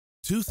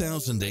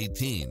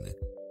2018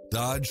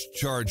 Dodge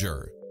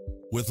Charger.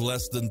 With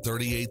less than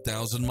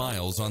 38,000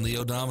 miles on the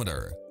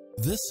odometer,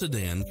 this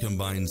sedan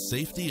combines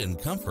safety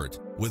and comfort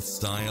with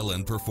style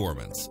and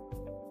performance.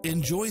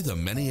 Enjoy the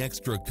many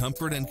extra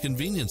comfort and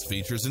convenience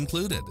features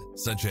included,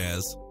 such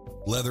as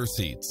leather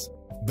seats,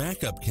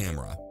 backup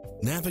camera,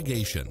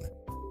 navigation,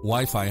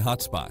 Wi-Fi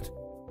hotspot,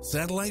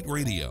 satellite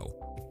radio,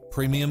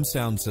 premium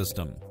sound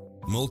system,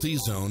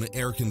 multi-zone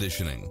air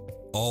conditioning,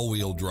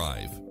 all-wheel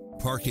drive,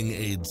 parking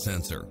aid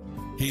sensor,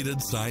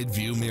 heated side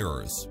view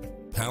mirrors,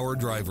 power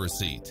driver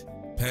seat,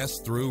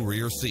 pass-through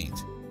rear seat,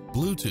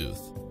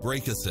 Bluetooth,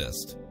 brake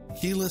assist,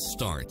 keyless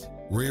start,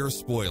 rear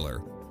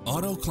spoiler,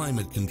 auto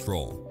climate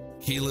control,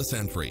 keyless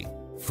entry,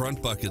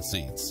 front bucket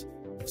seats,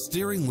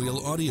 steering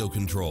wheel audio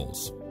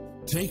controls.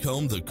 Take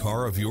home the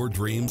car of your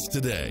dreams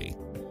today.